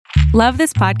Love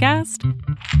this podcast?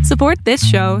 Support this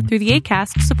show through the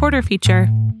Acast supporter feature.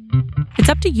 It's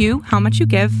up to you how much you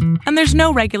give, and there's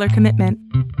no regular commitment.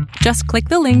 Just click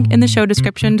the link in the show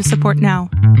description to support now.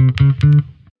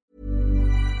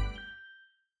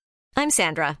 I'm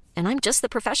Sandra, and I'm just the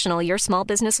professional your small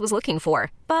business was looking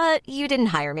for. But you didn't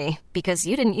hire me because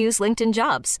you didn't use LinkedIn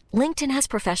Jobs. LinkedIn has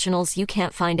professionals you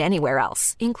can't find anywhere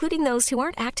else, including those who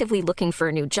aren't actively looking for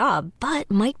a new job, but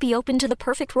might be open to the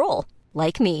perfect role,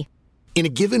 like me. In a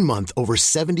given month, over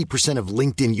 70% of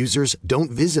LinkedIn users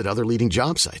don't visit other leading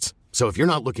job sites. So if you're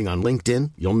not looking on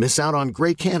LinkedIn, you'll miss out on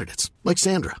great candidates like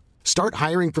Sandra. Start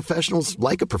hiring professionals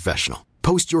like a professional.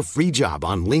 Post your free job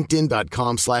on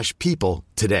linkedin.com/people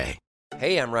today.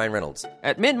 Hey, I'm Ryan Reynolds.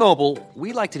 At Mint Mobile,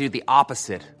 we like to do the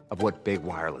opposite of what Big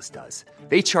Wireless does.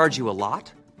 They charge you a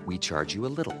lot, we charge you a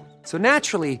little. So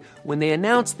naturally, when they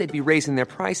announced they'd be raising their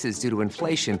prices due to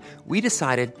inflation, we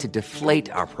decided to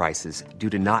deflate our prices due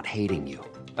to not hating you.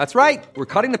 That's right. We're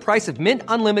cutting the price of Mint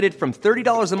Unlimited from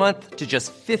 $30 a month to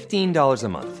just $15 a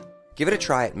month. Give it a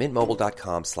try at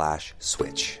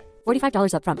mintmobile.com/switch.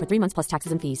 $45 up front for 3 months plus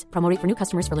taxes and fees. Promo rate for new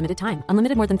customers for limited time.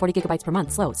 Unlimited more than 40 gigabytes per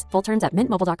month. Slows full terms at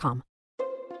mintmobile.com.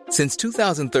 Since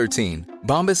 2013,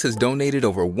 Bombas has donated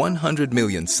over 100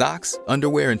 million socks,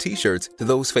 underwear, and T-shirts to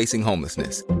those facing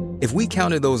homelessness. If we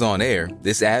counted those on air,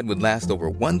 this ad would last over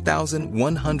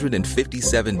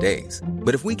 1,157 days.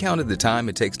 But if we counted the time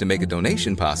it takes to make a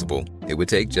donation possible, it would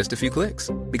take just a few clicks.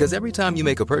 Because every time you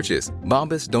make a purchase,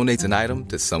 Bombas donates an item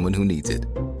to someone who needs it.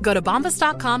 Go to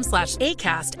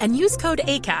bombas.com/ACAST and use code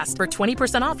ACAST for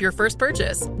 20% off your first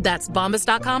purchase. That's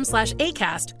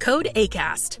bombas.com/ACAST, code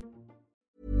ACAST.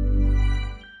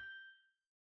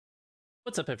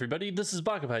 What's up, everybody? This is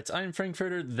Baka. I'm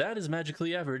Frankfurter, that is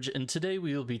Magically Average, and today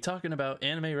we will be talking about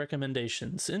anime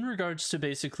recommendations in regards to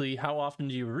basically how often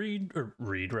do you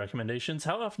read recommendations,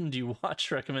 how often do you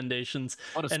watch recommendations.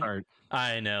 What a start.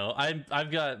 I know. I've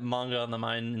got manga on the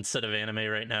mind instead of anime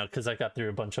right now because I got through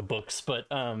a bunch of books, but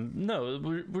no,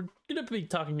 we're going to be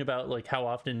talking about like how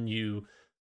often you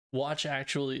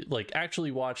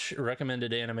actually watch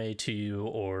recommended anime to you,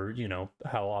 or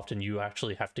how often you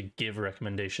actually have to give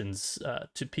recommendations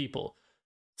to people.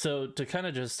 So to kind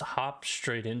of just hop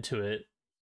straight into it,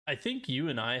 I think you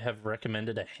and I have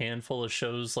recommended a handful of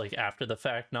shows like after the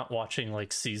fact, not watching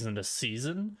like season to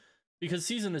season, because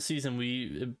season to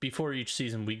season before each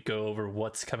season we go over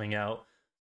what's coming out,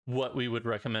 what we would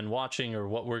recommend watching or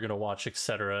what we're going to watch,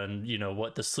 etc., and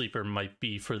what the sleeper might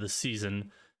be for the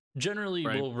season. Generally,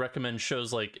 right. We'll recommend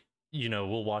shows like,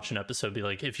 we'll watch an episode, be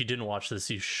like, if you didn't watch this,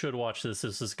 you should watch this.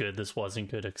 This is good. This wasn't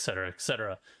good, etc.,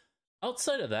 etc.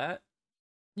 Outside of that,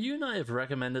 you and I have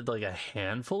recommended like a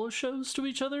handful of shows to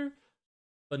each other,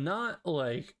 but not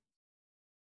like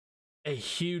a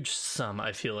huge sum,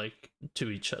 I feel like, to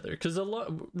each other. Because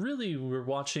really, we're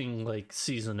watching like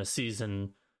season to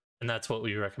season, and that's what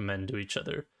we recommend to each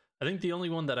other. I think the only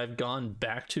one that I've gone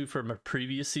back to from a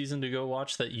previous season to go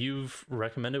watch that you've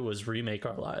recommended was Remake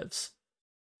Our Lives,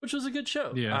 which was a good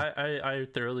show. Yeah, I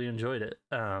thoroughly enjoyed it.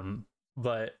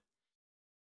 But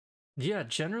yeah,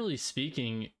 generally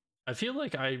speaking, I feel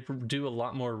like I do a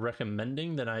lot more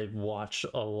recommending than I watch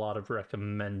a lot of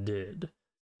recommended.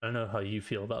 I don't know how you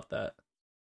feel about that.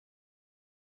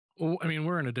 Well, I mean,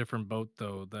 we're in a different boat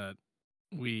though, that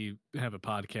we have a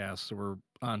podcast, so we're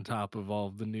on top of all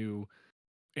of the new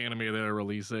anime that are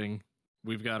releasing.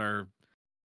 We've got our,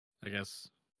 I guess,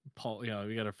 we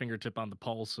got our fingertip on the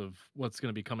pulse of what's going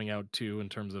to be coming out too in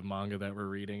terms of manga that we're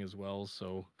reading as well.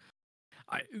 So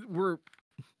we're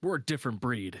a different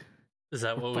breed. Is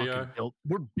that what we are?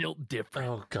 We're built different.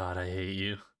 Oh God, I hate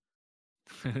you.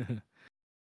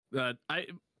 I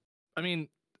mean,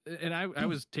 and I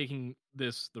was taking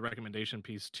the recommendation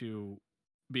piece to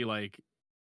be like,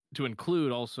 to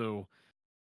include also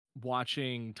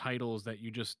watching titles that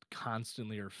you just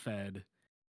constantly are fed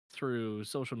through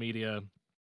social media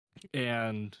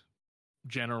and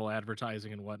general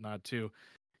advertising and whatnot too,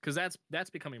 because that's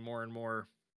becoming more and more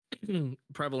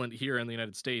prevalent here in the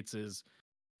United States. Is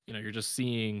you're just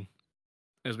seeing,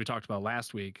 as we talked about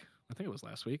last week, I think it was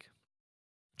last week,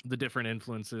 the different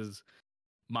influences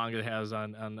manga has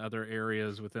on other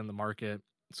areas within the market.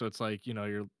 So it's like,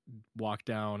 you walk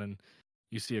down and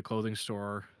you see a clothing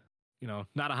store,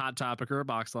 not a Hot Topic or a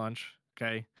Box Lunch,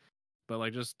 okay, but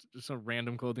like just a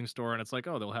random clothing store, and it's like,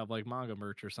 oh, they'll have like manga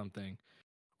merch or something.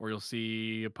 Or you'll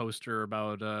see a poster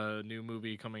about a new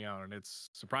movie coming out, and it's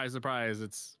surprise,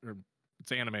 it's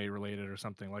anime related or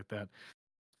something like that.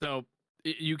 So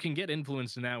you can get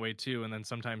influenced in that way too, and then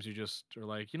sometimes you just are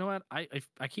like, you know what, I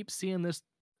keep seeing this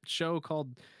show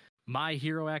called My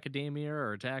Hero Academia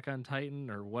or Attack on Titan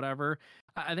or whatever.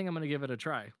 I think I'm going to give it a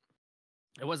try.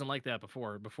 it wasn't like that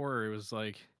before. Before it was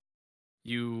like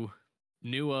you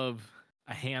knew of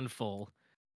a handful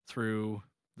through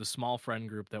the small friend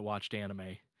group that watched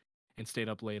anime and stayed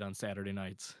up late on Saturday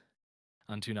nights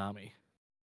on Toonami.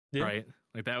 Yeah. Right?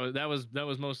 Like that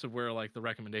was most of where like the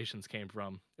recommendations came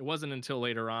from. It wasn't until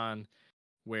later on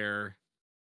where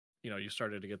you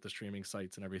started to get the streaming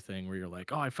sites and everything where you're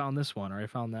like, "Oh, I found this one or I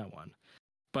found that one."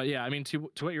 But yeah, I mean to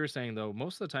what you were saying though,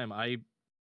 most of the time I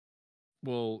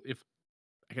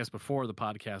guess before the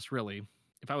podcast really,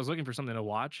 if I was looking for something to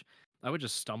watch, I would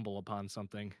just stumble upon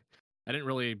something. I didn't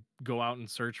really go out and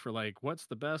search for like what's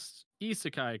the best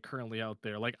isekai currently out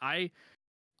there. Like I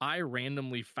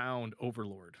randomly found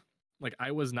Overlord. Like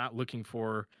I was not looking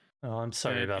for Oh, I'm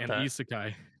sorry about an that.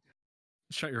 isekai.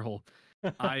 Shut your hole.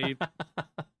 I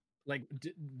like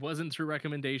wasn't through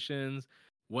recommendations,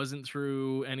 wasn't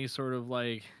through any sort of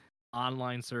like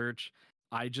online search.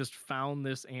 I just found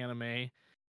this anime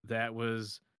that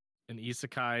was an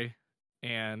isekai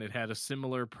and it had a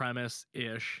similar premise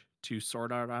ish to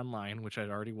Sword Art Online, which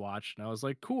I'd already watched, and I was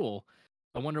like, cool.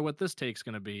 I wonder what this take's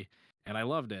gonna be. And I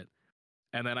loved it.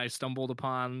 And then I stumbled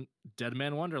upon Dead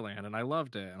Man Wonderland and I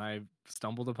loved it. And I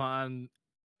stumbled upon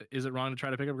Is It Wrong to Try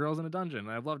to Pick Up Girls in a Dungeon?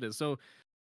 And I've loved it. So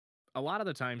a lot of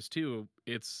the times too,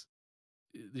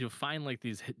 you'll find like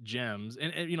these gems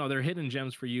and they're hidden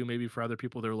gems for you. Maybe for other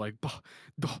people, they're like,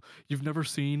 you've never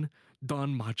seen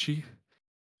Don Machi?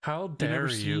 How You've dare never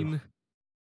you? seen...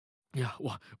 Yeah,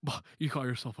 well, you call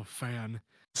yourself a fan.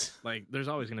 Like, there's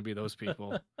always going to be those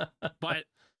people. But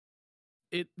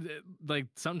it like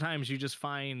sometimes you just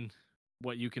find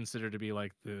what you consider to be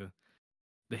like the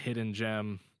hidden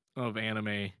gem of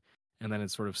anime, and then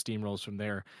it sort of steamrolls from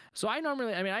there. So I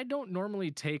don't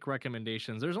normally take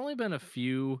recommendations. There's only been a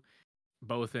few,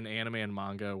 both in anime and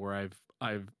manga, where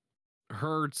I've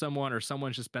heard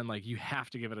someone's just been like, you have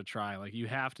to give it a try. Like you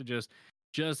have to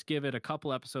just give it a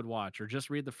couple episode watch, or just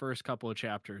read the first couple of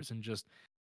chapters and just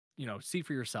see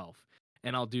for yourself.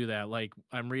 And I'll do that. Like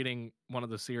I'm reading one of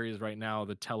the series right now,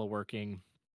 the Teleworking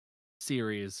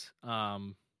series,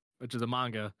 which is a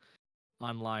manga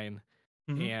online.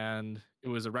 Mm-hmm. And it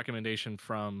was a recommendation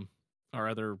from our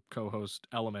other co-host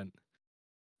Element,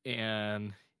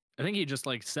 and I think he just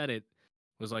like said it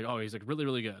was like, oh, he's like really,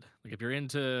 really good. Like if you're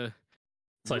into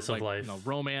Slice of life,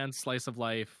 romance, slice of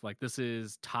life, like this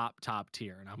is top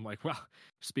tier. And I'm like, well,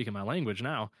 speaking my language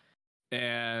now.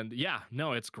 And yeah,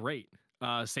 no, it's great.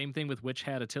 Same thing with Witch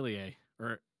Hat Atelier,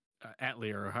 or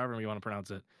Atelier, or however you want to pronounce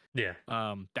it. Yeah.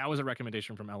 That was a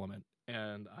recommendation from Element,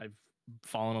 and I've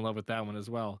fallen in love with that one as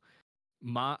well.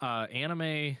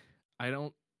 Anime,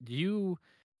 you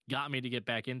got me to get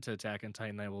back into Attack on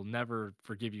Titan. I will never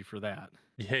forgive you for that.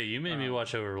 Hey, you made me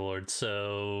watch Overlord,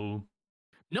 so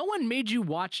no one made you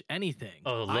watch anything.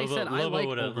 Oh,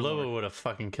 Lobo would have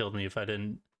fucking killed me if I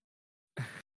didn't.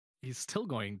 He's still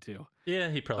going to. Yeah,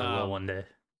 he probably will one day.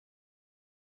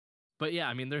 But yeah,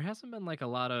 I mean, there hasn't been like a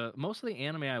lot of... Most of the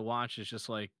anime I watch is just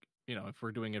like, if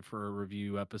we're doing it for a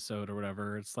review episode or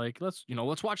whatever, it's like, let's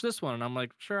watch this one. And I'm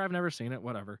like, sure, I've never seen it,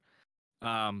 whatever.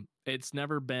 It's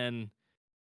never been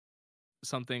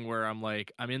something where I'm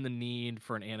like, I'm in the need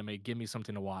for an anime, give me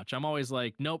something to watch. I'm always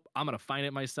like, nope, I'm going to find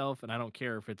it myself, and I don't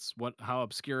care if it's how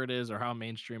obscure it is or how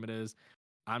mainstream it is.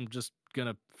 I'm just going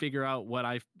to figure out what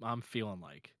I'm feeling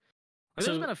like.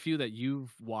 There's been a few that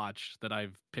you've watched that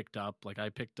I've picked up. Like I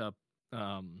picked up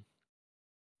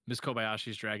Miss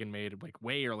Kobayashi's Dragon Maid like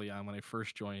way early on when I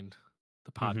first joined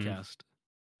the podcast.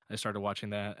 Mm-hmm. I started watching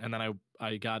that, and then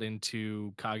I got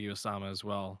into Kaguya-sama as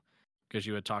well because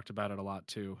you had talked about it a lot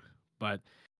too. But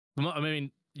I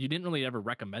mean, you didn't really ever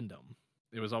recommend them.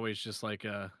 It was always just like,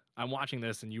 I'm watching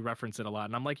this and you reference it a lot,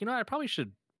 and I'm like, I probably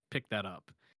should pick that up.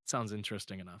 It sounds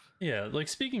interesting enough. Yeah, like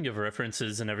speaking of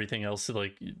references and everything else,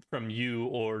 like from you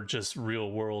or just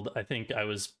real world, I think I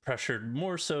was pressured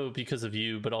more so because of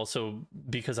you, but also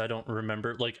because I don't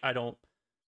remember, like I don't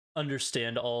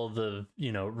understand all the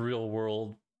real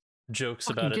world jokes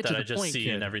about it that I just see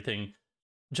and everything.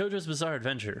 JoJo's Bizarre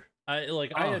Adventure. I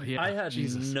had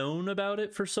known about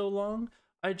it for so long.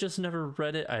 I just never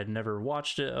read it. I had never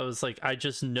watched it. I was like, I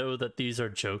just know that these are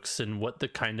jokes and what the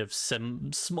kind of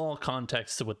small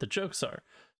context of what the jokes are.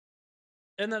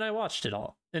 And then I watched it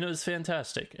all, and it was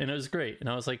fantastic, and it was great. And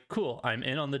I was like, cool, I'm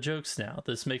in on the jokes now.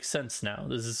 This makes sense now.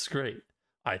 This is great.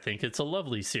 I think it's a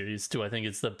lovely series. Do I think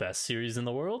it's the best series in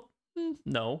the world?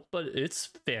 No, but it's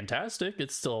fantastic.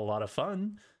 It's still a lot of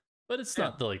fun, but it's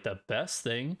not the best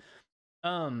thing.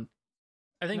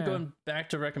 I think going back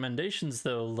to recommendations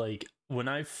though, like when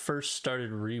I first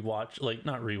started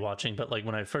not rewatching, but like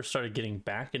when I first started getting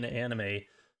back into anime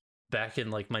back in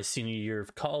like my senior year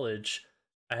of college,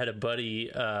 I had a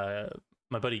buddy,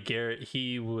 my buddy Garrett,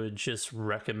 he would just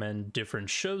recommend different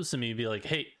shows to me, be like,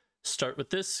 hey, start with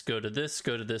this, go to this,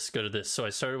 go to this, go to this. So I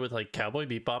started with like Cowboy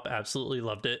Bebop, absolutely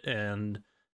loved it. And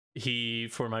he,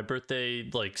 for my birthday,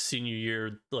 like senior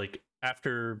year, like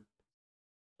after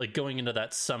like going into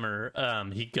that summer,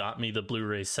 he got me the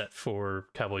Blu-ray set for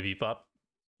Cowboy Bebop.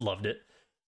 Loved it.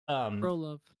 Bro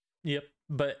love. Yep.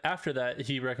 But after that,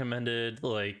 he recommended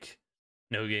like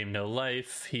No Game, No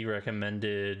Life. He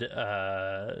recommended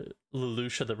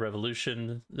Lelouch the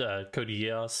Revolution, Code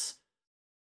Geass,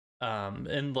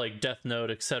 and like Death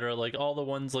Note, etc. Like all the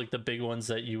ones, like the big ones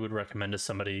that you would recommend to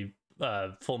somebody,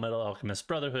 Full Metal Alchemist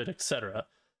Brotherhood, etc.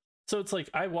 So it's like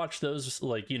I watched those,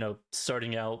 like, you know,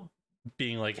 starting out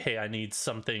being like, hey, I need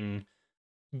something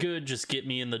good, just get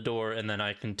me in the door, and then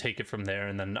I can take it from there.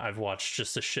 And then I've watched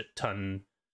just a shit ton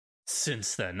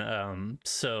since then.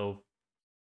 So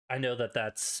I know that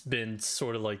that's been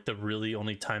sort of like the really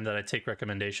only time that I take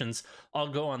recommendations. I'll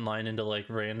go online into like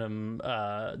random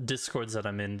discords that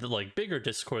I'm in, like bigger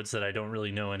discords that I don't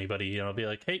really know anybody, and I'll be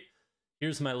like, hey,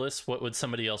 here's my list, what would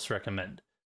somebody else recommend?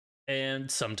 And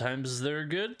sometimes they're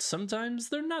good, sometimes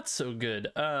they're not so good.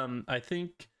 I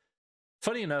think,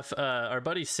 funny enough, our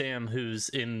buddy Sam, who's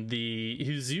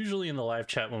usually in the live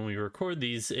chat when we record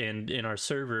these and in our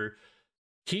server,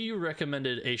 he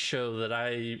recommended a show that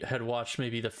I had watched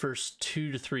maybe the first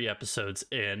 2 to 3 episodes,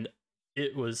 and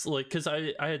it was like, because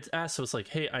I had asked, I was like,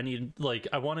 hey,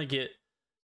 I want to get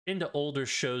into older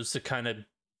shows to kind of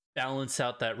balance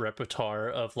out that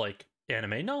repertoire of like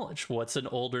anime knowledge. What's an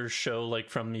older show like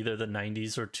from either the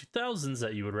 90s or 2000s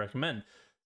that you would recommend?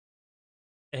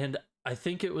 And I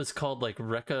think it was called like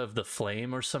Rekka of the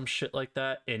Flame or some shit like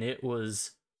that, and it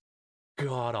was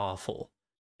god awful.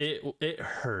 It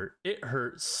hurt. It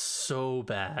hurt so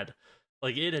bad.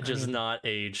 Like it had just not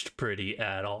aged pretty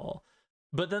at all.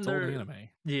 But then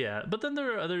but then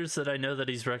there are others that I know that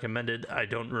he's recommended. I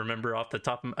don't remember off the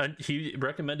top of my, he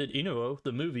recommended Inuo,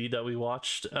 the movie that we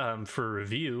watched for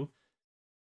review.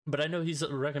 But I know he's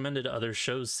recommended other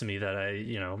shows to me that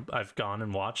I've gone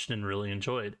and watched and really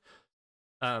enjoyed.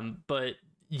 But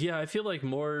yeah, I feel like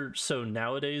more so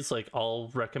nowadays, like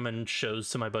I'll recommend shows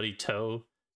to my buddy Toe,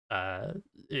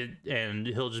 and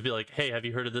he'll just be like, hey, have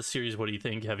you heard of this series? What do you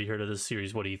think? Have you heard of this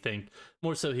series? What do you think?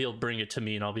 More so he'll bring it to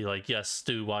me and I'll be like, yes,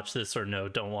 do watch this, or no,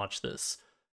 don't watch this.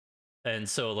 And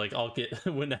so like I'll get,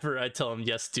 whenever I tell him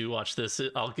yes, do watch this,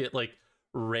 I'll get like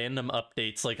random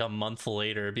updates like a month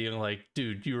later being like,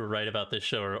 dude, you were right about this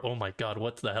show, or oh my god,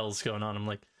 what the hell's going on? I'm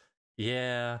like,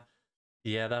 yeah,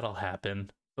 that'll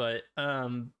happen. But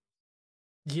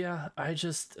yeah, I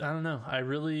don't know. I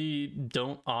really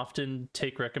don't often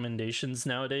take recommendations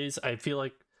nowadays. I feel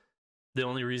like the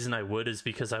only reason I would is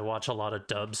because I watch a lot of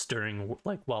dubs during,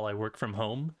 like, while I work from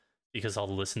home, because I'll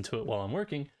listen to it while I'm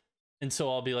working. And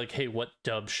so I'll be like, hey, what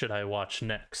dub should I watch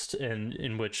next? And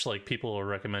in which, like, people will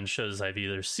recommend shows I've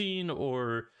either seen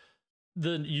or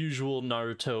the usual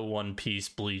Naruto, One Piece,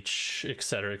 Bleach,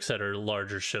 etc.,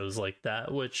 larger shows like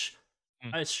that, which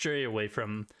I stray away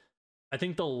from. I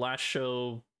think the last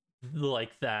show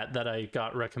like that I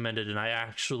got recommended and I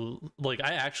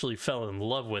actually fell in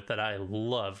love with, that I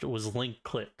loved, was Link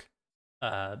Click.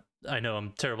 I know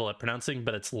I'm terrible at pronouncing,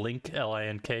 but it's Link,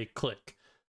 Link Click,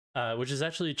 which is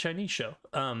actually a Chinese show,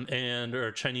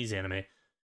 or Chinese anime.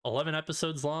 11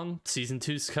 episodes long. Season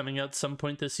 2's coming out some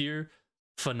point this year.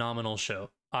 Phenomenal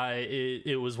show.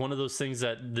 It was one of those things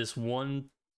that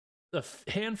a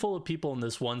handful of people in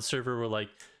this one server were like,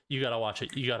 you gotta watch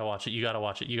it, you gotta watch it, you gotta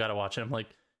watch it, you gotta watch it. I'm like,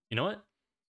 you know what?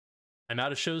 I'm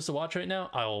out of shows to watch right now.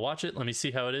 I will watch it. Let me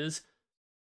see how it is.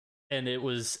 And it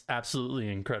was absolutely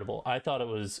incredible. I thought it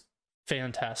was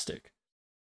fantastic.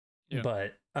 Yeah.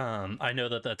 But I know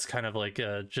that that's kind of like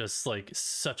just like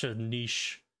such a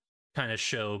niche kind of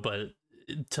show, but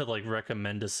to like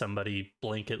recommend to somebody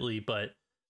blanketly. But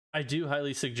I do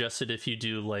highly suggest it if you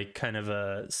do like kind of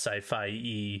a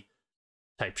sci-fi-y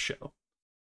type show.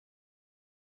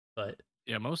 But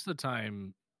yeah, most of the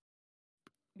time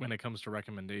when it comes to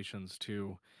recommendations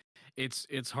too,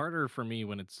 it's harder for me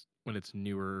when it's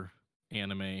newer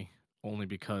anime, only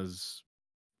because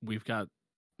we've got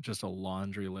just a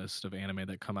laundry list of anime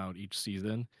that come out each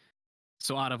season.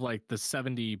 So out of like the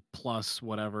 70 plus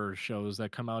whatever shows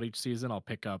that come out each season, I'll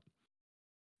pick up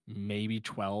maybe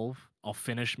 12. I'll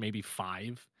finish maybe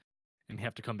 5 and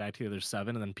have to come back to the other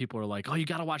 7. And then people are like, oh, you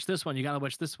got to watch this one. You got to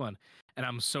watch this one. And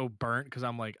I'm so burnt because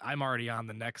I'm like, I'm already on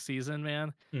the next season,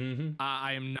 man. Mm-hmm.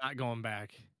 I am not going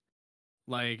back.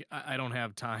 Like, I don't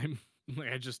have time.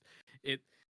 Like,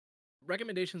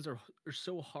 recommendations are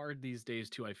so hard these days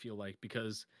too, I feel like,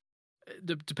 because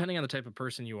depending on the type of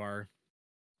person you are,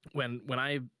 when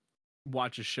I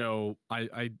watch a show,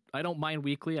 I don't mind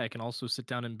weekly. I can also sit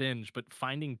down and binge, but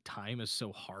finding time is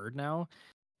so hard now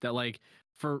that like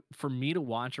for me to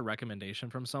watch a recommendation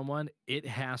from someone, it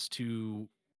has to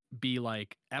be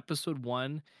like episode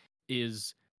 1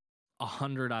 is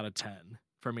 100 out of 10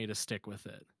 for me to stick with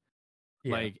it.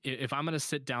 Yeah. Like if I'm going to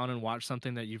sit down and watch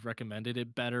something that you've recommended,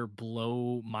 it better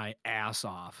blow my ass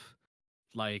off.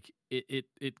 Like it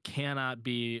cannot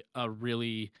be a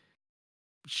really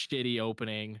shitty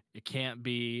opening. It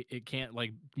can't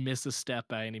like miss a step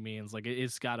by any means. Like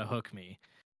it's got to hook me.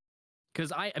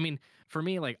 Cause I mean, for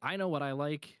me, like I know what I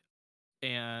like,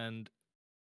 and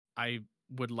I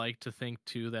would like to think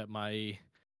too that my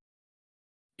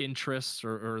interests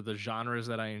or the genres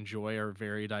that I enjoy are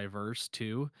very diverse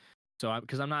too. So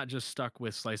because I'm not just stuck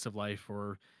with slice of life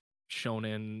or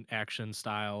shonen action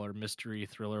style or mystery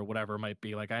thriller, whatever it might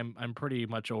be. Like I'm pretty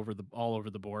much all over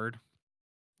the board.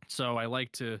 So I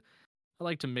like to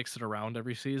mix it around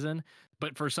every season.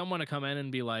 But for someone to come in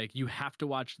and be like, you have to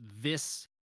watch this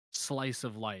slice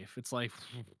of life, it's like,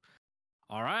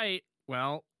 all right,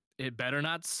 well, it better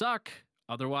not suck.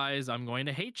 Otherwise, I'm going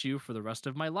to hate you for the rest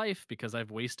of my life because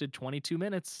I've wasted 22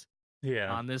 minutes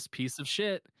on this piece of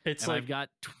shit. It's and like, I've got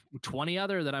 20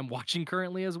 other that I'm watching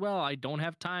currently as well. I don't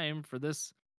have time for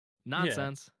this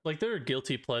nonsense. Yeah. Like there are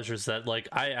guilty pleasures that like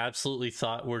I absolutely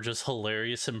thought were just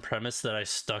hilarious in premise that I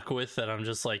stuck with, that I'm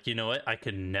just like, you know what, I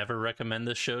could never recommend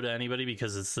this show to anybody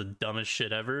because it's the dumbest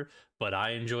shit ever, but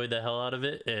I enjoyed the hell out of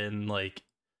it. And like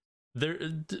there,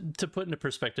 to put into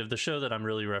perspective, the show that I'm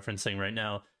really referencing right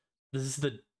now, this is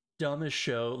the dumbest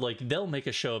show. Like they'll make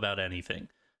a show about anything.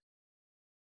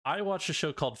 I watched a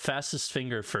show called Fastest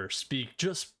Finger first,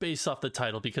 just based off the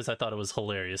title because I thought it was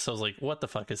hilarious. I was like, what the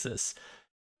fuck is this?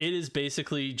 It is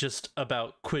basically just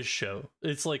about quiz show.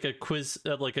 It's like a quiz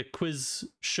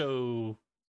show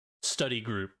study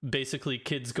group. Basically,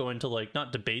 kids go into like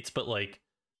not debates, but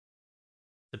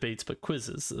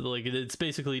quizzes. Like it's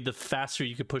basically the faster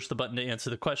you could push the button to answer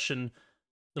the question.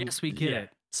 Yes, we get it.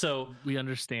 So we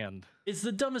understand. It's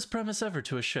the dumbest premise ever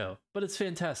to a show, but it's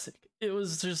fantastic. It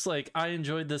was just like, I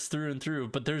enjoyed this through and through,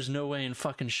 but there's no way in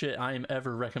fucking shit I am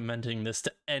ever recommending this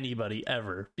to anybody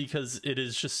ever, because it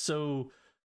is just so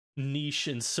niche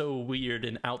and so weird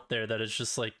and out there that it's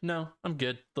just like, no, I'm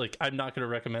good. Like, I'm not going to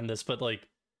recommend this, but like,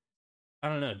 I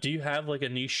don't know. Do you have like a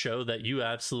niche show that you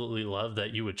absolutely love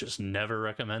that you would just never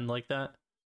recommend like that?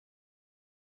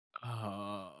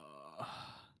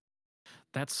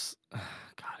 That's God,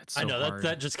 it's so I know hard.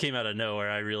 that just came out of nowhere,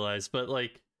 I realized, but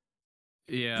like,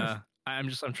 yeah, I'm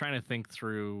trying to think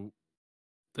through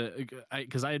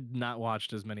because I had not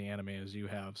watched as many anime as you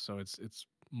have, so it's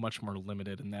much more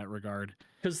limited in that regard.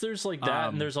 Because there's like that,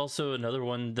 and there's also another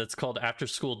one that's called After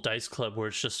School Dice Club, where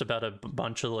it's just about a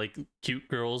bunch of like cute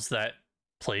girls that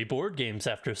play board games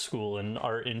after school and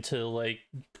are into like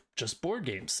just board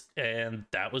games, and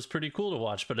that was pretty cool to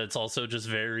watch. But it's also just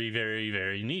very, very,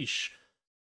 very niche.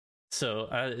 So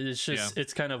it's just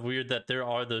it's kind of weird that there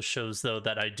are those shows though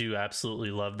that I do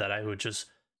absolutely love that I would just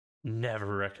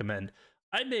never recommend.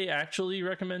 I may actually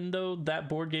recommend though that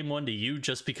board game one to you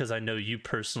just because I know you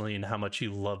personally and how much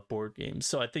you love board games.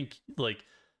 So I think like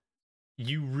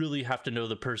you really have to know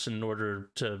the person in order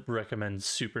to recommend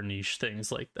super niche things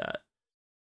like that.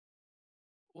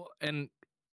 Well, and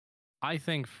I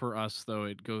think for us though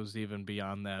it goes even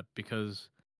beyond that, because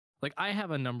like I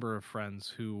have a number of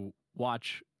friends who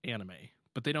watch anime,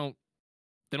 but they don't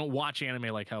watch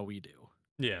anime like how we do.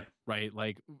 Yeah. Right?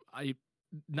 Like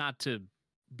not to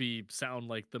sound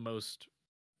like the most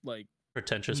like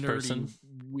pretentious nerdy, person.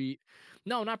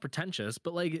 No, not pretentious,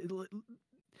 but like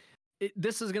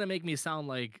this is gonna make me sound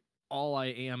like all I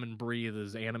am and breathe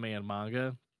is anime and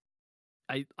manga.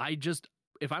 I just,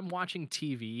 if I'm watching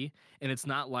TV and it's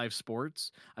not live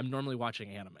sports, I'm normally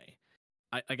watching anime.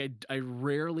 I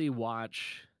rarely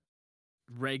watch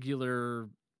regular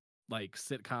like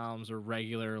sitcoms or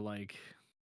regular like,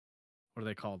 what are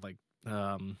they called, like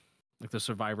the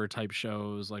Survivor type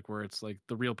shows, like where it's like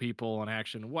the real people and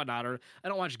action and whatnot. Or I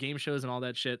don't watch game shows and all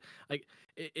that shit. Like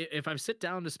if I sit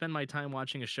down to spend my time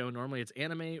watching a show, normally it's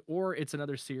anime or it's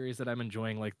another series that I'm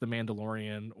enjoying, like The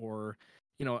Mandalorian or,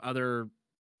 you know, other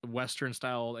Western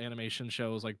style animation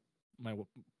shows. Like my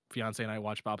fiance and I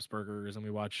watch Bob's Burgers and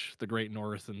we watch The Great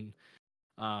North, and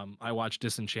I watch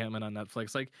Disenchantment on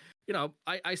Netflix. Like, you know,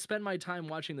 I spend my time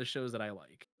watching the shows that I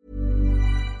like.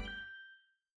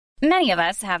 Many of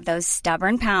us have those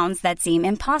stubborn pounds that seem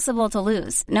impossible to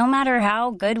lose, no matter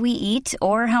how good we eat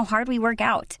or how hard we work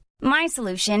out. My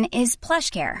solution is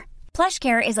PlushCare.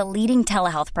 PlushCare is a leading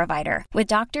telehealth provider with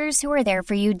doctors who are there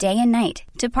for you day and night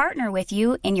to partner with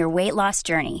you in your weight loss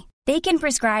journey. They can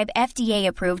prescribe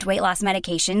FDA-approved weight loss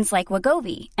medications like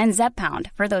Wegovy and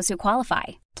Zepbound for those who qualify.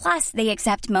 Plus, they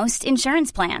accept most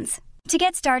insurance plans. To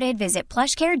get started, visit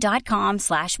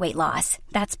plushcare.com/weightloss.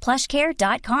 That's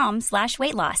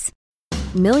plushcare.com/weightloss.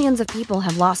 Millions of people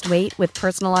have lost weight with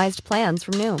personalized plans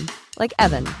from Noom, like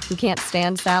Evan, who can't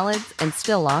stand salads and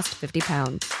still lost 50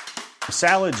 pounds.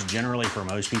 Salads generally for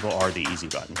most people are the easy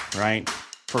button, right?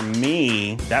 For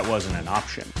me, that wasn't an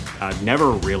option. I never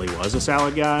really was a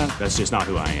salad guy. That's just not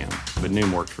who I am. But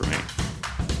Noom worked for me.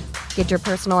 Get your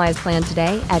personalized plan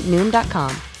today at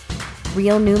Noom.com.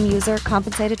 Real Noom user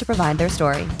compensated to provide their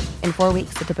story. In 4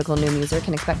 weeks, the typical Noom user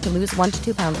can expect to lose 1 to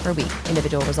 2 pounds per week.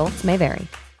 Individual results may vary.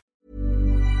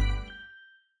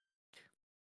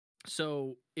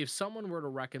 So if someone were to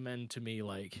recommend to me,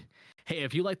 like, hey,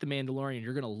 if you like The Mandalorian,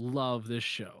 you're going to love this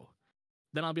show,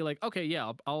 then I'll be like, okay, yeah,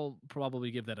 I'll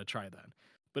probably give that a try then.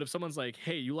 But if someone's like,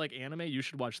 hey, you like anime, you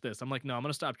should watch this, I'm like, no, I'm going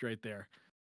to stop you right there.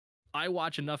 I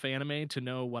watch enough anime to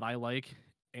know what I like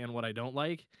and what I don't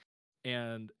like.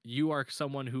 And you are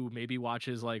someone who maybe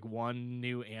watches like one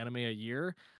new anime a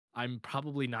year. I'm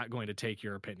probably not going to take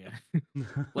your opinion.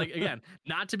 Like, again,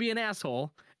 not to be an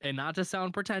asshole and not to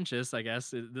sound pretentious, I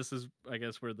guess this is, I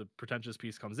guess, where the pretentious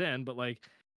piece comes in. But like,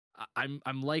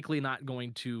 I'm likely not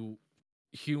going to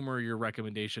humor your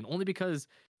recommendation only because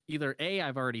either A,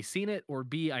 I've already seen it, or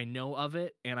B, I know of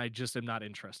it and I just am not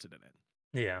interested in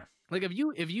it. Yeah. Like if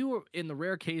you in the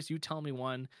rare case you tell me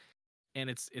one and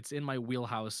it's in my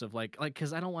wheelhouse of like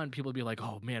because I don't want people to be like,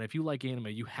 oh man, if you like anime,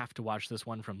 you have to watch this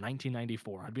one from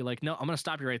 1994. I'd be like, no, I'm gonna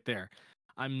stop you right there.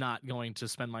 I'm not going to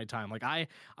spend my time. Like I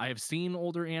have seen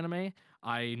older anime.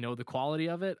 I know the quality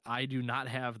of it. I do not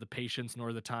have the patience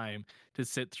nor the time to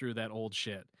sit through that old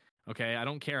shit. Okay, I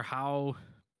don't care how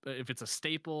if it's a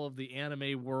staple of the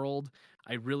anime world.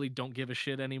 I really don't give a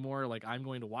shit anymore. Like I'm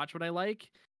going to watch what I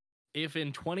like. If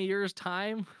in 20 years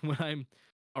time when I'm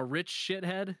a rich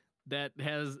shithead that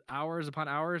has hours upon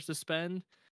hours to spend,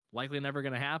 likely never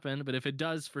going to happen. But if it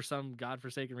does, for some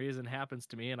godforsaken reason, happens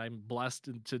to me and I'm blessed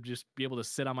to just be able to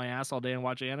sit on my ass all day and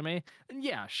watch anime, then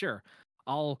yeah, sure.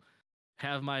 I'll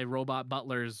have my robot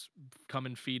butlers come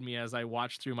and feed me as I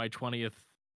watch through my 20th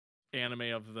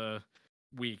anime of the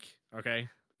week. Okay.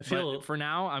 But for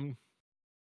now, I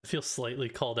feel slightly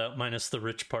called out minus the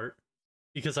rich part.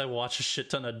 Because I watch a shit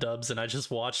ton of dubs and I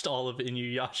just watched all of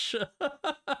Inuyasha.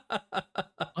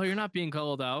 Oh, you're not being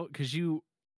called out because you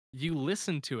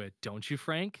listen to it, don't you,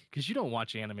 Frank? Because you don't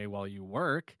watch anime while you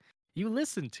work. You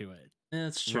listen to it. Yeah,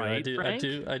 that's true. Right,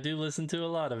 I do listen to a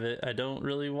lot of it. I don't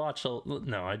really watch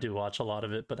no, I do watch a lot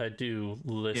of it, but I do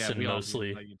listen mostly.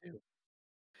 You do.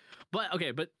 But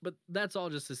okay, but that's all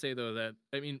just to say though that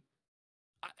I mean,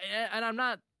 and I'm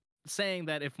not saying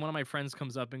that if one of my friends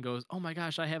comes up and goes, oh my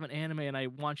gosh, I have an anime and I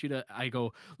want you to, I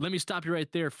go, let me stop you right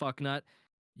there, fucknut.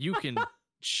 You can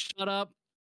shut up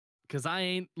because I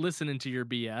ain't listening to your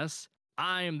BS.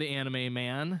 I am the anime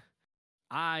man.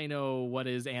 I know what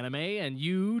is anime and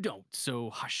you don't. So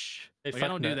hush. Hey, I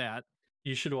don't do that.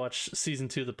 You should watch season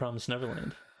 2 of The Promised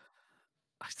Neverland.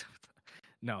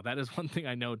 No, that is one thing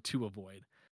I know to avoid.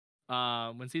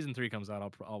 When season 3 comes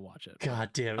out, I'll watch it.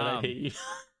 God damn it, I hate you.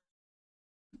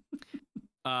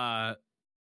 But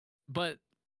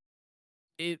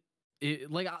it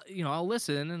like I'll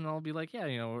listen and I'll be like, yeah,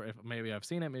 if maybe I've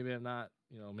seen it, maybe I've not,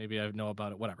 maybe I know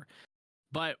about it, whatever.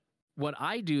 But what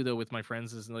I do though with my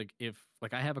friends is like if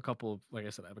like I have a couple of, like I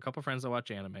said, I have a couple of friends that watch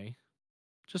anime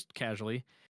just casually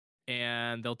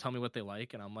and they'll tell me what they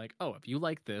like and I'm like, oh, if you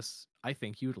like this, I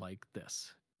think you'd like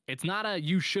this. It's not a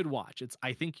you should watch, it's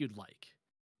I think you'd like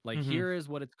here is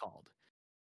what it's called.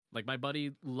 Like my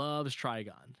buddy loves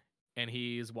Trigun and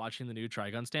he's watching the new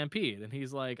Trigun Stampede and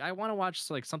he's like, I want to watch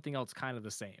like something else kind of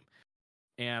the same.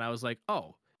 And I was like,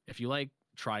 oh, if you like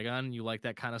Trigun, you like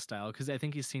that kind of style, because I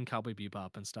think he's seen Cowboy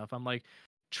Bebop and stuff. I'm like,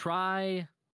 try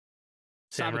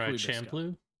Samurai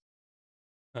Champloo.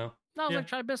 Oh no, I was like,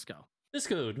 try Bisco.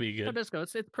 Bisco would be good. Try Bisco.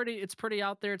 It's pretty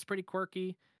out there. It's pretty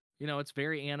quirky. It's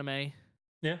very anime.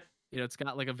 Yeah. It's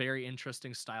got like a very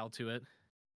interesting style to it.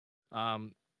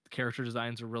 Character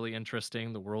designs are really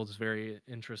interesting. The world is very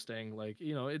interesting. Like,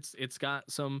 it's got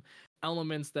some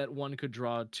elements that one could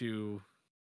draw to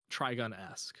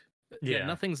Trigun-esque. Yeah,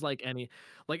 nothing's like any,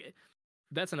 like,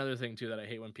 that's another thing too that I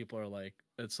hate when people are like,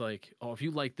 it's like, oh, if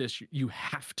you like this, you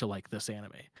have to like this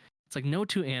anime. It's like no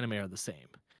two anime are the same.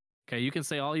 Okay, you can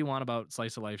say all you want about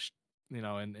slice of life,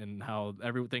 and how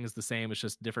everything is the same. It's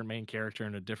just different main character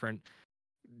and a different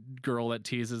girl that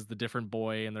teases the different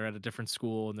boy, and they're at a different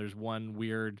school, and there's one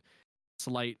weird,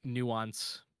 slight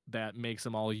nuance that makes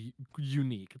them all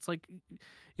unique. It's like, you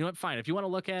know what? Fine, if you want to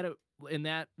look at it in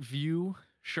that view,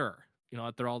 sure. You know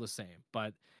what? They're all the same.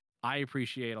 But I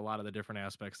appreciate a lot of the different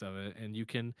aspects of it, and you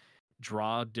can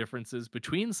draw differences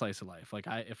between slice of life. Like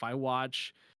if I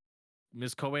watch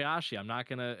Ms. Kobayashi, I'm not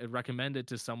gonna recommend it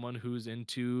to someone who's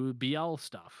into BL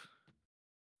stuff,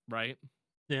 right?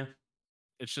 Yeah.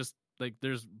 It's just like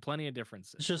there's plenty of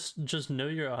differences. Just know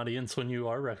your audience when you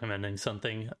are recommending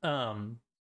something. I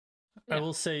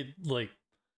will say, like,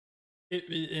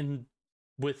 in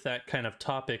with that kind of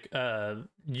topic,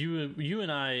 you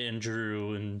and I and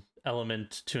Drew and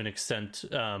Element to an extent,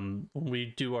 when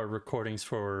we do our recordings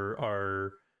for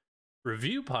our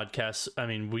review podcasts, I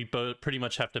mean, we both pretty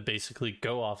much have to basically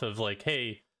go off of like,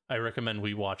 hey, I recommend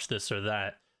we watch this or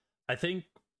that. I think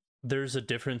there's a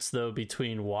difference though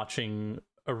between watching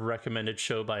a recommended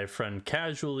show by a friend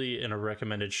casually and a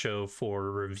recommended show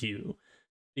for review,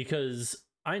 because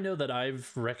I know that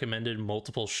I've recommended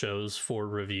multiple shows for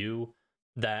review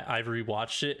that I've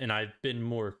rewatched it and I've been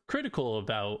more critical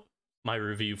about my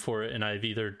review for it, and I've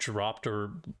either dropped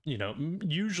or, you know,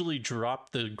 usually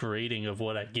dropped the grading of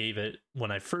what I gave it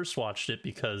when I first watched it,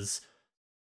 because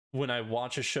when I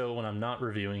watch a show when I'm not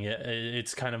reviewing it,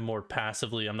 it's kind of more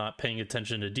passively. I'm not paying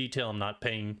attention to detail, I'm not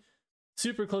paying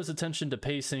super close attention to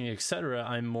pacing, etc.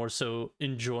 I'm more so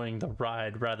enjoying the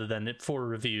ride rather than it for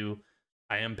review.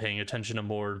 I am paying attention to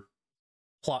more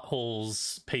plot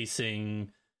holes, pacing,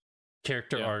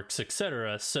 character arcs,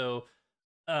 etc. So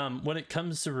when it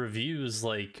comes to reviews,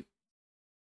 like,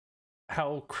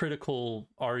 how critical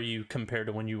are you compared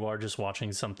to when you are just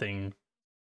watching something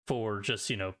for just,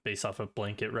 you know, based off a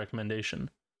blanket recommendation?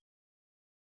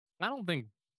 I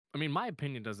mean, my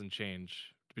opinion doesn't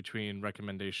change between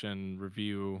recommendation,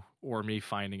 review, or me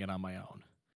finding it on my own.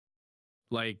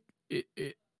 Like,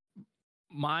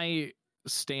 my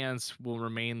stance will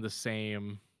remain the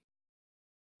same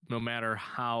no matter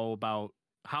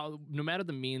no matter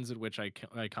the means at which I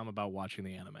come about watching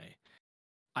the anime.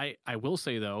 I will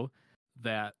say though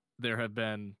that there have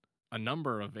been a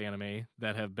number of anime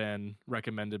that have been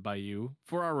recommended by you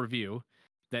for our review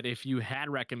that if you had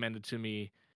recommended to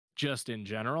me just in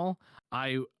general,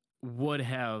 I would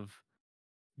have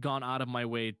gone out of my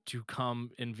way to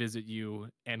come and visit you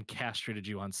and castrated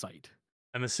you on site.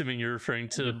 I'm assuming you're referring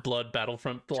to Blood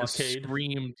Battlefront Blockade. Just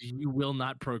screamed, "You will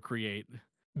not procreate."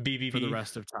 BBB for the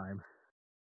rest of time.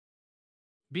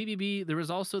 BBB. There was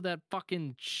also that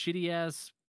fucking shitty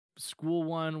ass school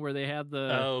one where they had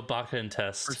the Baka and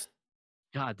Test.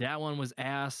 God, that one was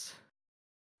ass.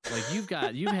 Like you've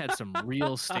had some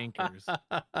real stinkers.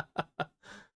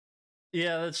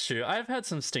 Yeah, that's true. I've had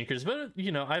some stinkers, but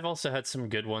you know, I've also had some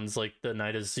good ones, like The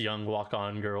Night is Young, Walk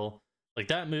On Girl. Like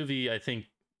that movie, I think,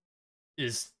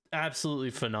 is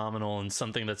absolutely phenomenal and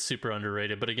something that's super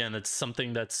underrated. But again, it's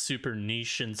something that's super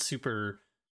niche and super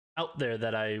out there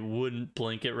that I wouldn't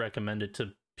blanket recommend it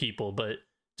to people, but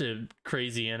to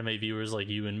crazy anime viewers like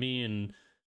you and me and,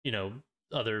 you know,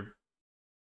 other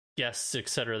guests,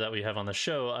 etc., that we have on the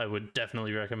show, I would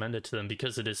definitely recommend it to them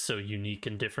because it is so unique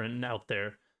and different and out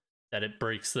there that it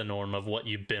breaks the norm of what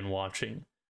you've been watching.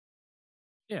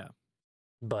 Yeah.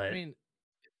 But I mean,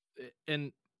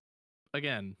 and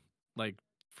again, like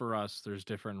for us, there's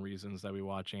different reasons that we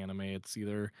watch anime. It's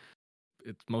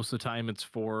most of the time it's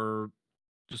for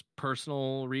just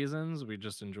personal reasons. We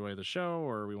just enjoy the show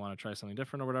or we want to try something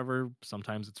different or whatever.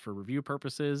 Sometimes it's for review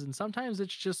purposes, and sometimes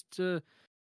it's just to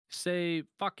say,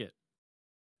 fuck it.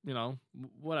 You know,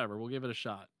 whatever, we'll give it a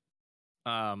shot.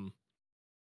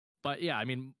 But yeah, I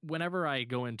mean, whenever I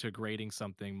go into grading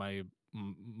something,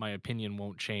 my opinion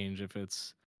won't change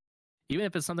even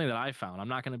if it's something that I found. I'm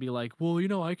not going to be like, well, you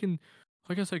know, I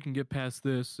guess I can get past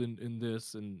this and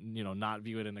this and, you know, not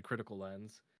view it in a critical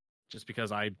lens just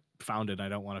because I found it. I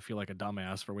don't want to feel like a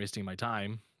dumbass for wasting my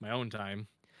own time.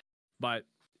 But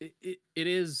it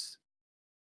is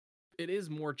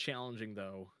more challenging,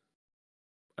 though,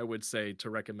 I would say, to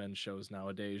recommend shows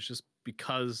nowadays, just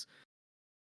because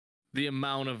the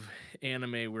amount of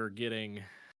anime we're getting,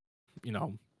 you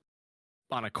know,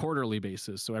 on a quarterly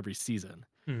basis, so every season,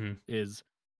 is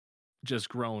just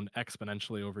grown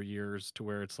exponentially over years to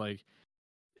where it's like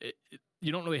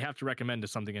you don't really have to recommend to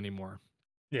something anymore.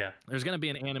 Yeah, there's going to be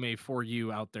an anime for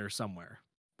you out there somewhere.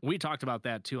 We talked about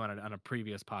that too on a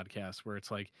previous podcast, where it's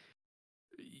like,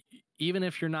 even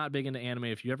if you're not big into anime,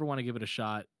 if you ever want to give it a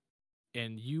shot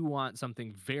and you want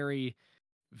something very,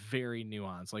 very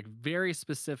nuanced, like very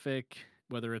specific,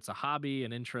 whether it's a hobby,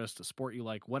 an interest, a sport you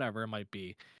like, whatever it might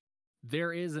be,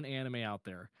 there is an anime out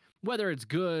there. Whether it's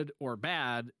good or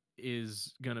bad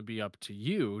is going to be up to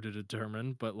you to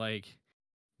determine, but like,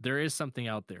 there is something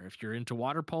out there. If you're into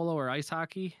water polo or ice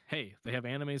hockey, hey, they have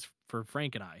animes for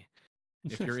Frank and I.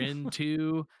 If you're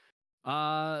into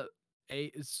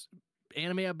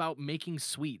anime about making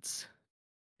sweets.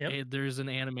 Yep. There's an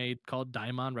anime called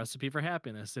Daimon Recipe for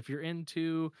Happiness. If you're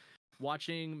into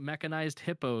watching mechanized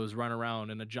hippos run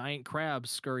around and a giant crab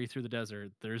scurry through the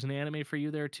desert, there's an anime for you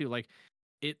there too. Like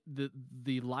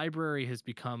the library has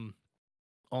become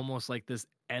almost like this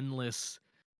endless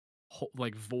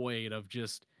like void of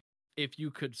just, if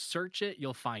you could search it,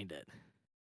 you'll find it.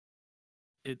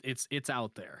 It's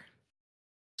out there.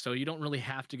 So you don't really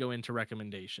have to go into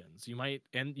recommendations. You might,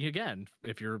 and again,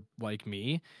 if you're like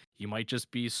me, you might just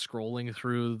be scrolling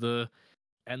through the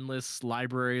endless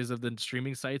libraries of the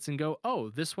streaming sites and go, oh,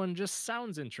 this one just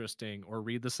sounds interesting, or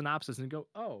read the synopsis and go,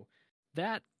 oh,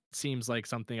 that seems like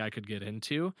something I could get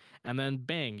into. And then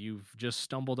bang, you've just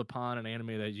stumbled upon an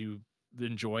anime that you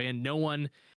enjoy, and no one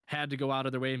had to go out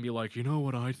of their way and be like, you know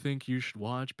what I think you should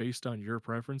watch based on your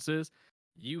preferences.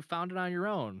 You found it on your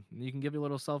own. You can give your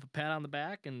little self a pat on the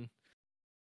back and,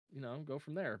 go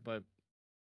from there. But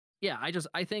yeah,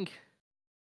 I think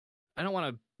I don't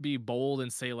want to be bold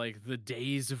and say like the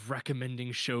days of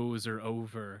recommending shows are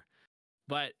over,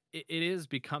 but it is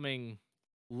becoming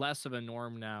less of a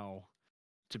norm now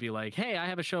to be like, hey, I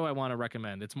have a show I want to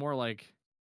recommend. It's more like,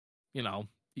 you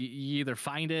either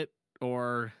find it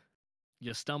or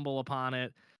you stumble upon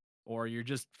it, or you're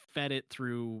just fed it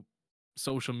through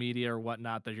social media or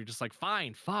whatnot, that you're just like,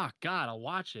 fine, fuck, God, I'll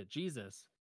watch it. Jesus.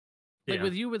 Like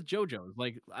with JoJo's,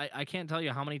 like I can't tell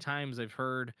you how many times I've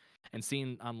heard and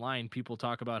seen online people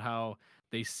talk about how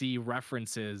they see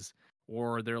references,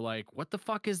 or they're like, what the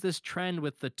fuck is this trend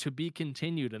with the to be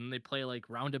continued? And then they play like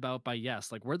Roundabout by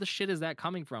Yes. Like, where the shit is that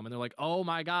coming from? And they're like, oh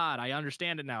my God, I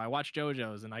understand it now. I watch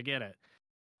JoJo's and I get it.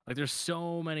 Like, there's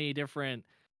so many different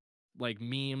like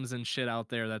memes and shit out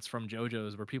there that's from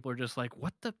JoJo's where people are just like,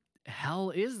 what the hell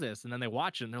is this? And then they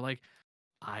watch it and they're like,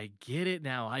 I get it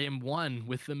now. I am one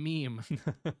with the meme.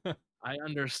 I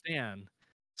understand.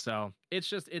 So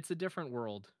it's a different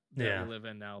world that we live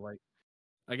in now. Like,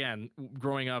 again,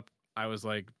 growing up, I was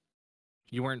like,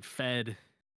 you weren't fed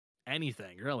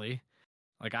anything really.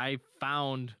 Like, I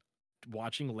found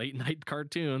watching late night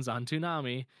cartoons on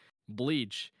Toonami,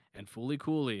 Bleach and Fooly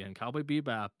Cooly and Cowboy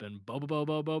Bebop and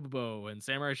Bobo and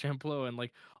Samurai Champloo and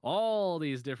like all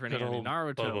these different anime,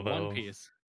 Naruto, Bobobo. One Piece.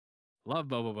 Love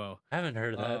Bobobo. I haven't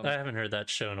heard that. I haven't heard that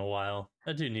show in a while.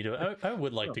 I do need to. I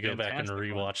would like to go back and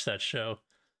rewatch that show.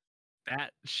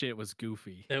 That shit was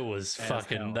goofy. It was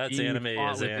fucking. That's anime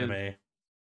as anime.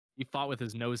 He fought with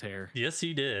his nose hair. Yes,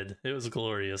 he did. It was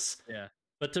glorious. Yeah.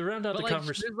 But to round out the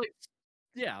conversation,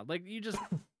 you just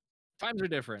times are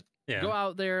different. Yeah. Go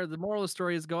out there. The moral of the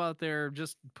story is go out there,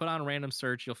 just put on a random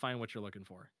search. You'll find what you're looking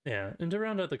for. Yeah. And to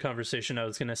round out the conversation, I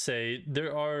was going to say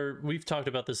we've talked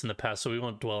about this in the past, so we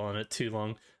won't dwell on it too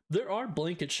long. There are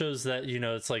blanket shows that,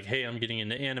 it's like, hey, I'm getting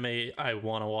into anime. I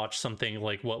want to watch something.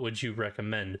 Like, what would you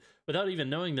recommend? Without even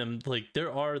knowing them, like,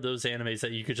 there are those animes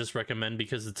that you could just recommend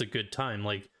because it's a good time.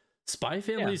 Like, Spy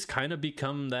Family's kind of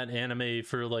become that anime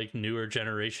for, like, newer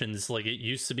generations. Like, it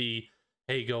used to be,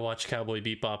 hey, go watch Cowboy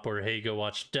Bebop, or hey, go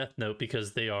watch Death Note,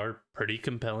 because they are pretty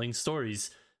compelling stories.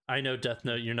 I know Death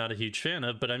Note you're not a huge fan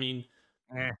of, but I mean,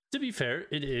 to be fair,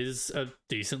 it is a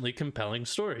decently compelling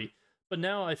story. But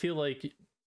now I feel like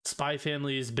Spy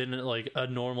Family has been like a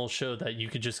normal show that you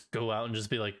could just go out and just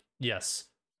be like, yes,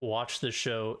 watch this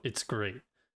show, it's great,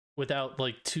 without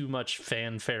like too much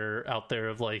fanfare out there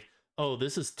of like, oh,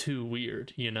 this is too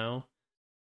weird,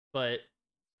 But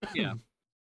yeah,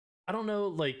 I don't know,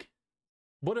 like,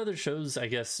 what other shows, I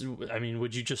guess, I mean,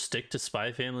 would you just stick to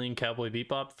Spy Family and Cowboy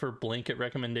Bebop for blanket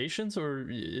recommendations, or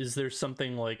is there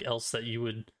something like else that you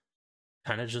would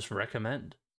kind of just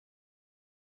recommend?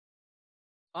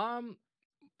 I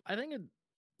think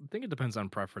it depends on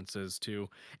preferences too.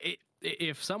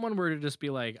 If someone were to just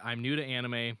be like, I'm new to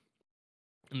anime and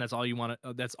that's all you want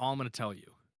to, that's all I'm going to tell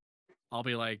you, I'll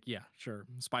be like, yeah, sure.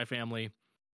 Spy Family,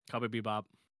 Cowboy Bebop.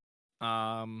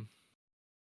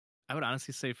 I would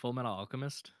honestly say Full Metal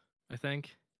Alchemist, I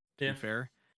think, to be fair.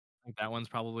 I think that one's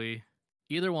probably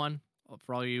either one.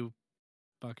 For all you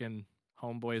fucking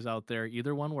homeboys out there,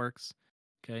 either one works.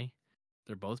 Okay?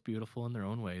 They're both beautiful in their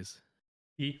own ways.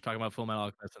 Talking about Full Metal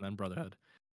Alchemist and then Brotherhood.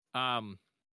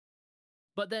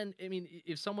 But then, I mean,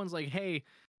 if someone's like, hey,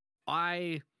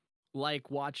 I like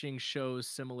watching shows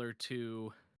similar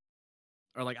to,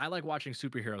 or like, I like watching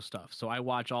superhero stuff. So I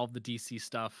watch all of the DC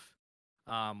stuff,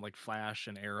 like Flash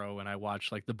and Arrow, and I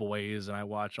watch like The Boys, and I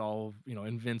watch all,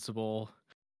 Invincible.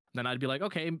 Then I'd be like,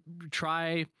 okay,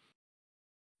 try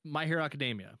My Hero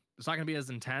Academia. It's not going to be as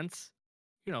intense,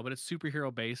 but it's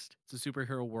superhero based. It's a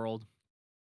superhero world.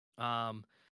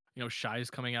 Shy's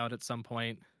coming out at some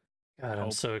point. God,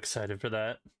 I'm so excited for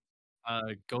that.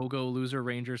 Go Loser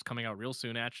Rangers coming out real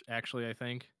soon. Actually, I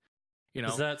think.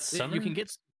 Is that summer? You can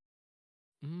get.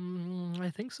 I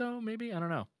think so. Maybe, I don't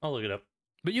know. I'll look it up.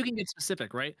 But you can get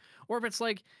specific, right? Or if it's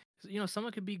like,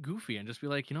 someone could be goofy and just be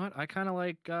like, you know what? I kind of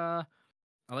like.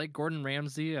 I like Gordon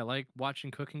Ramsay. I like watching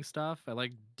cooking stuff. I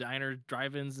like diner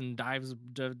drive-ins and dives,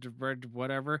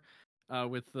 whatever.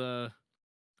 With the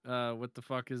what the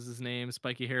fuck is his name?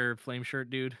 Spiky hair, flame shirt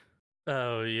dude.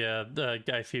 Oh yeah,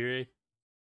 Guy Fieri.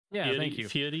 Yeah, Fieri, thank you.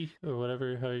 Fieri or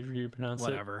whatever, however you pronounce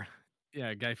Whatever.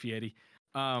 Yeah, Guy Fieri.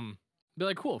 Be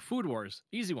like, cool, Food Wars,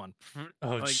 easy one.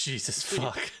 Oh, like, Jesus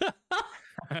fuck.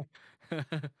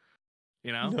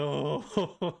 No.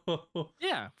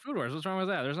 Yeah, Food Wars. What's wrong with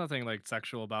that? There's nothing like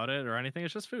sexual about it or anything.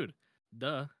 It's just food.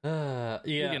 Duh. Yeah.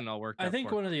 You're getting all worked up. I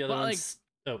think one of the other ones.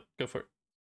 Oh, go for it.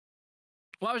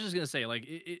 Well, I was just gonna say, like,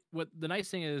 what the nice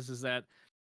thing is that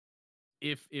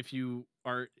if you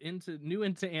are new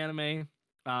into anime,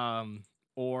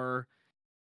 or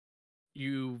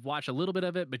you watch a little bit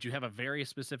of it, but you have a very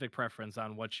specific preference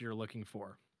on what you're looking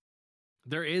for,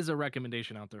 there is a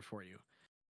recommendation out there for you.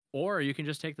 Or you can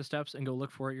just take the steps and go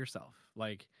look for it yourself.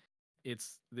 Like,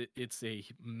 it's a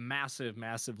massive,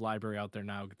 massive library out there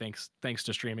now. Thanks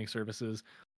to streaming services,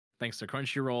 thanks to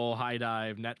Crunchyroll, High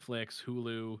Dive, Netflix,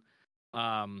 Hulu.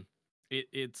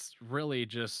 It's really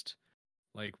just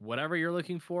like whatever you're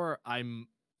looking for. I'm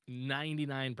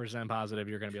 99% positive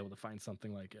you're going to be able to find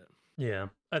something like it. Yeah,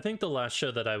 I think the last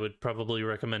show that I would probably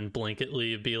recommend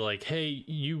blanketly would be like, hey,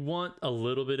 you want a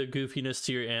little bit of goofiness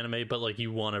to your anime, but like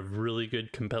you want a really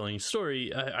good, compelling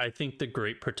story. I think The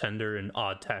Great Pretender and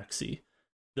Odd Taxi,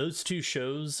 those two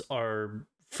shows are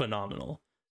phenomenal.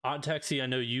 Odd Taxi, I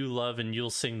know you love and you'll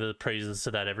sing the praises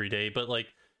to that every day, but like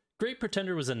Great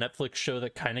Pretender was a Netflix show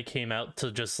that kind of came out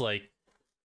to just like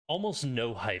almost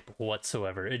no hype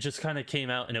whatsoever. It just kind of came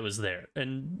out and it was there,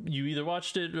 and you either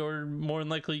watched it or more than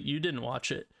likely you didn't watch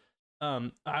it.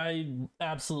 I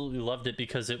absolutely loved it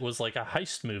because it was like a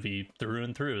heist movie through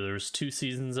and through. There was 2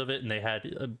 seasons of it and they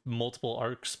had multiple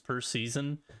arcs per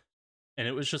season, and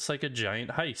it was just like a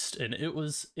giant heist, and it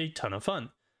was a ton of fun.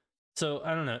 So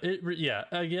I don't know. Yeah,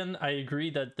 again, I agree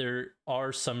that there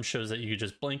are some shows that you could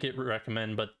just blanket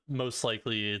recommend, but most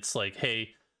likely it's like, hey,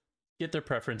 get their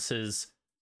preferences,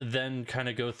 then kind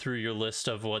of go through your list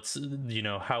of what's,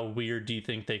 how weird do you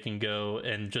think they can go,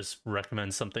 and just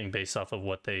recommend something based off of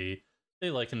what they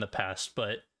like in the past.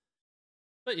 But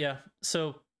yeah,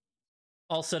 so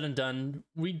all said and done,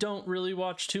 we don't really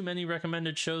watch too many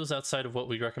recommended shows outside of what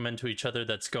we recommend to each other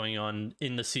that's going on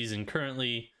in the season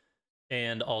currently,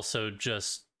 and also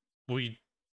just we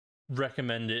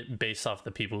recommend it based off the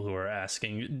people who are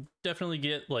asking. Definitely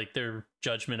get like their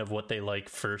judgment of what they like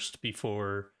first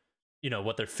before,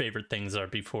 what their favorite things are,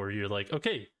 before you're like,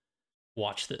 okay,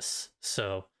 watch this.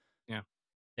 So yeah.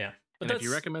 But if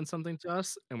you recommend something to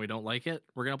us and we don't like it,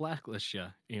 we're gonna blacklist you.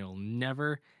 You'll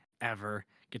never ever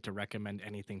get to recommend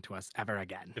anything to us ever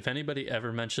again. If anybody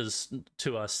ever mentions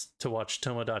to us to watch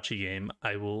Tomodachi Game,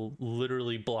 I will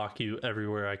literally block you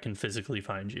everywhere I can physically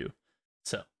find you.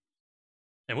 So,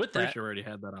 and with that, pretty sure we already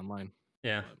had that online.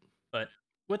 Yeah, but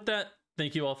with that,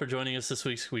 thank you all for joining us this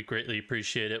week. We greatly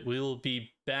appreciate it. We will be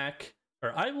back,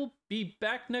 or I will be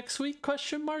back next week, ?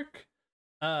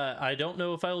 I don't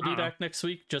know if I will be back next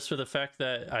week, just for the fact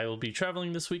that I will be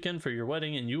traveling this weekend for your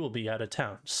wedding and you will be out of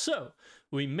town. So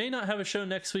we may not have a show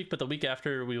next week, but the week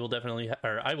after we will definitely,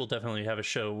 I will definitely have a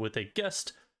show with a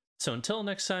guest. So until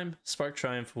next time, Spark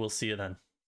Triumph. We'll see you then.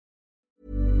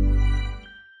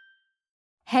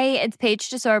 Hey, it's Paige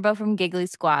DeSorbo from Giggly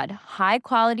Squad. High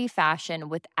quality fashion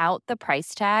without the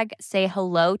price tag. Say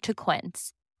hello to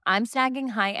Quince. I'm snagging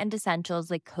high-end essentials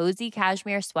like cozy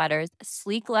cashmere sweaters,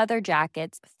 sleek leather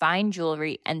jackets, fine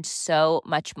jewelry, and so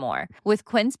much more. With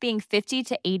Quince being 50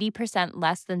 to 80%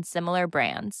 less than similar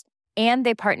brands. And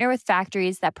they partner with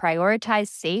factories that prioritize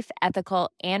safe,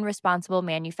 ethical, and responsible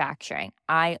manufacturing.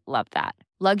 I love that.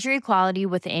 Luxury quality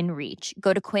within reach.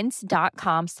 Go to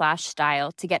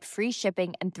quince.com/style to get free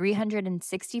shipping and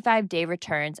 365-day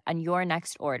returns on your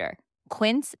next order.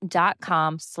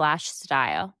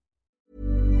 Quince.com/style.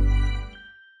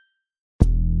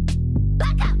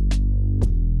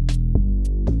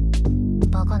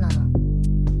 Baka